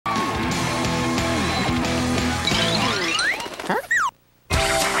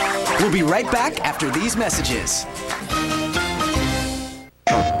We'll be right back after these messages.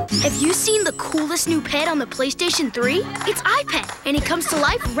 Have you seen the coolest new pet on the PlayStation 3? It's EyePet, and he comes to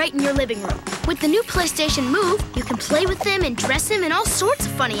life right in your living room. With the new PlayStation Move, you can play with him and dress him in all sorts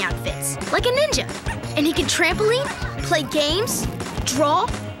of funny outfits, like a ninja. And he can trampoline, play games, draw.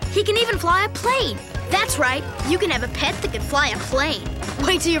 He can even fly a plane. That's right, you can have a pet that can fly a plane.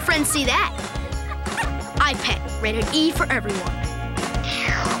 Wait till your friends see that. EyePet, rated E for everyone.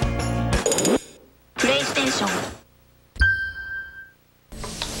 PlayStation.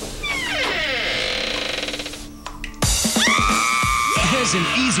 There's an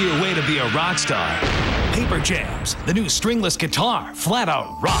easier way to be a rock star. Paper Jamz, the new stringless guitar, flat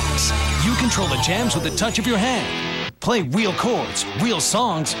out rocks. You control the jams with the touch of your hand. Play real chords, real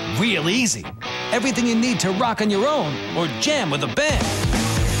songs, real easy. Everything you need to rock on your own or jam with a band.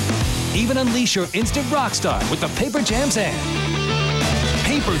 Even unleash your instant rock star with the Paper Jamz amp.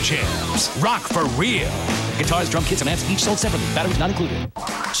 Paper Jamz, rock for real. Guitars, drum kits, and amps each sold separately. Batteries not included.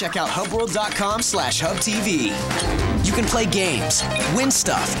 Check out hubworld.com/hubtv. You can play games, win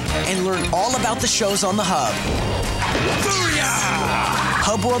stuff, and learn all about the shows on the Hub. Booyah!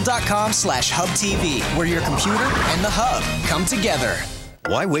 Hubworld.com/hubtv, where your computer and the Hub come together.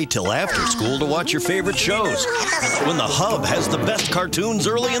 Why wait till after school to watch your favorite shows? When the Hub has the best cartoons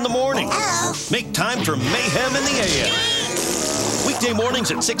early in the morning. Make time for Mayhem in the AM. Weekday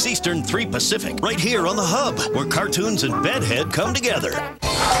mornings at 6 Eastern, 3 Pacific, right here on the Hub, where cartoons and bedhead come together.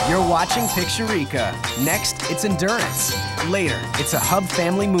 You're watching Pictureka. Next, it's Endurance. Later, it's a Hub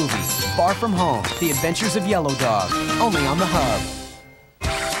family movie, Far From Home, The Adventures of Yellow Dog, only on the Hub.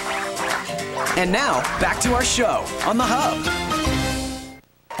 And now, back to our show on the Hub.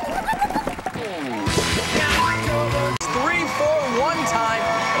 3, 4, 1 time.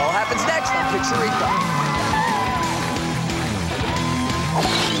 It all happens next on Pictureka.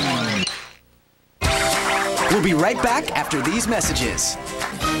 We'll be right back after these messages.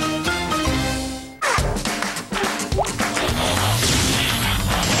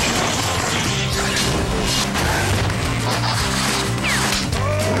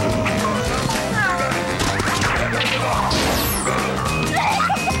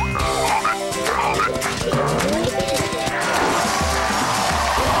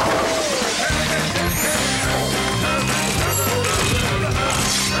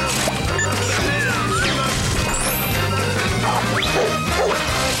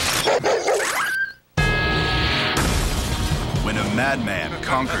 Madman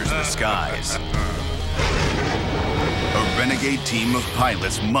conquers the skies. A renegade team of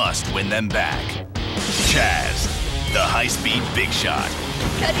pilots must win them back. Chaz, the high-speed big shot.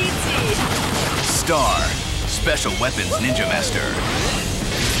 Star, special weapons ninja master.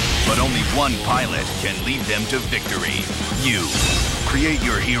 But only one pilot can lead them to victory. You. Create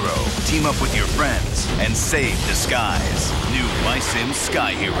your hero, team up with your friends, and save the skies. New My Sims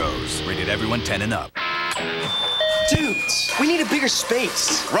Sky Heroes. Rated everyone 10 and up. Dudes, we need a bigger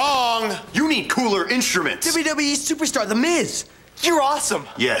space. Wrong! You need cooler instruments. WWE superstar, The Miz. You're awesome.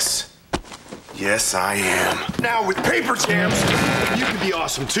 Yes. Yes, I am. Now with Paper Jamz, you can be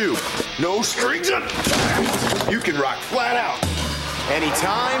awesome too. No strings attached. You can rock flat out.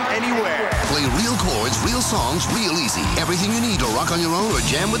 Anytime, anywhere. Play real chords, real songs, real easy. Everything you need to rock on your own or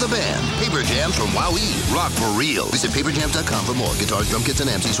jam with a band. Paper Jamz from WowEE. Rock for real. Visit paperjamz.com for more. Guitars, drum kits, and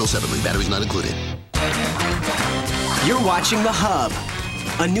amps each sold separately. Batteries not included. You're watching The Hub,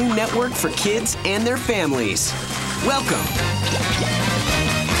 a new network for kids and their families. Welcome.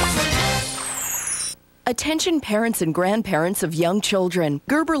 Attention parents and grandparents of young children.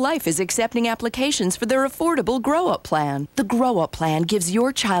 Gerber Life is accepting applications for their affordable grow-up plan. The grow-up plan gives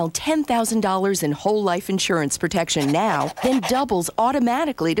your child $10,000 in whole life insurance protection now, then doubles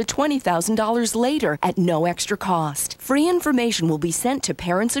automatically to $20,000 later at no extra cost. Free information will be sent to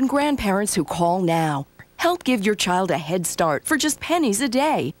parents and grandparents who call now. Help give your child a head start for just pennies a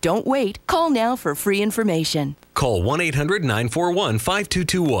day. Don't wait. Call now for free information. Call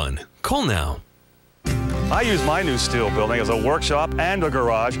 1-800-941-5221. Call now. I use my new steel building as a workshop and a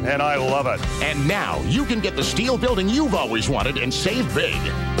garage, and I love it. And now you can get the steel building you've always wanted and save big.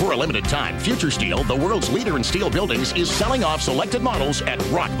 For a limited time, Future Steel, the world's leader in steel buildings, is selling off selected models at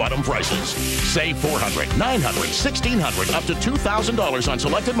rock-bottom prices. Save $400, $900, $1,600, up to $2,000 on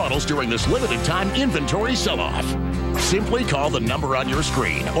selected models during this limited time inventory sell-off. Simply call the number on your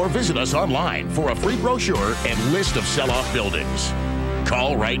screen or visit us online for a free brochure and list of sell-off buildings.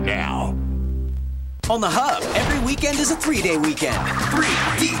 Call right now. On the Hub, every weekend is a 3-day weekend.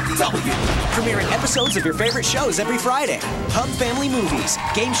 3DW. Premiering episodes of your favorite shows every Friday. Hub family movies,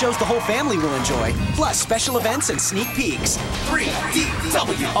 game shows the whole family will enjoy, plus special events and sneak peeks.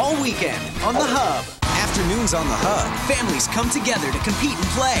 3DW. All weekend on the Hub. Afternoons on the Hub, families come together to compete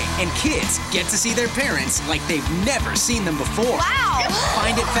and play, and kids get to see their parents like they've never seen them before. Wow!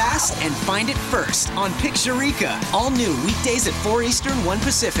 Find it fast and find it first on Pictureka. All new weekdays at 4 Eastern, 1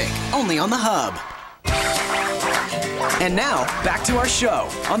 Pacific. Only on the Hub. And now, back to our show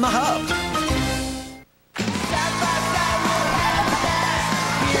on the Hub.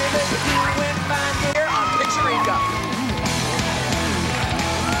 Here on Pictureka.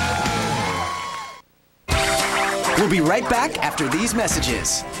 We'll be right back after these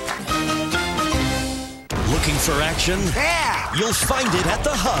messages. Looking for action? Yeah! You'll find it at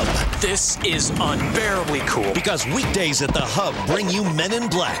the Hub. This is unbearably cool. Because weekdays at the Hub bring you Men in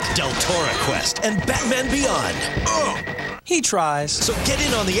Black, Deltora Quest, and Batman Beyond. He tries. So get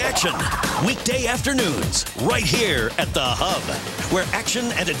in on the action. Weekday afternoons, right here at the Hub, where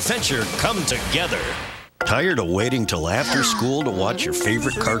action and adventure come together. Tired of waiting till after school to watch your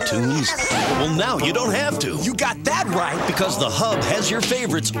favorite cartoons? Well, now you don't have to. You got that right. Because the Hub has your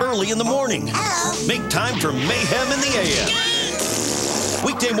favorites early in the morning. Make time for mayhem in the AM.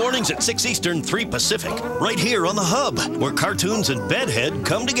 Weekday mornings at 6 Eastern, 3 Pacific. Right here on the Hub, where cartoons and bedhead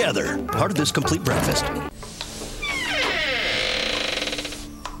come together. Part of this complete breakfast.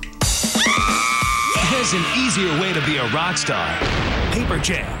 There's an easier way to be a rock star. Paper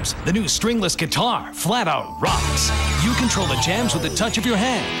Jamz, the new stringless guitar, flat out rocks. You control the jams with the touch of your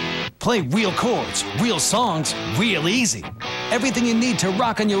hand. Play real chords, real songs, real easy. Everything you need to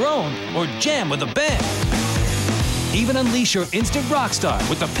rock on your own or jam with a band. Even unleash your instant rock star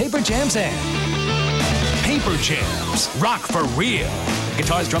with the Paper Jamz amp. Paper Jamz, rock for real.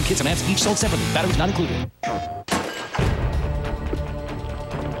 Guitars, drum kits, and amps each sold separately. Batteries not included.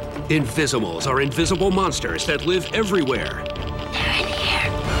 Invisimals are invisible monsters that live everywhere. They're in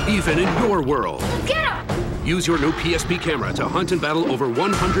here. Even in your world. Get them! Use your new PSP camera to hunt and battle over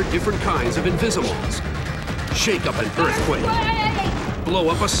 100 different kinds of Invisimals. Shake up an earthquake. Blow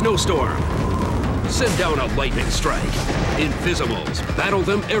up a snowstorm. Send down a lightning strike. Invisimals. Battle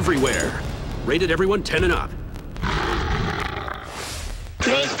them everywhere. Rated everyone 10 and up.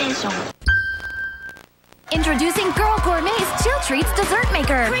 PlayStation. Introducing Girl Gourmet's Chill Treats Dessert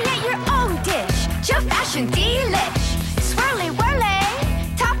Maker. Create your own dish. Chill fashion delish. Swirly whirly.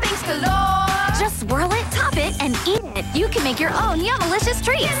 Toppings galore. Just swirl it, top it, and eat it. You can make your own yummalicious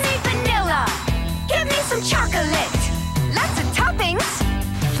treats. Give me vanilla. Give me some chocolate. Lots of toppings.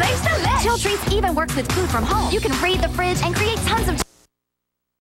 Flames delish. Chill Treats even works with food from home. You can raid the fridge and create tons of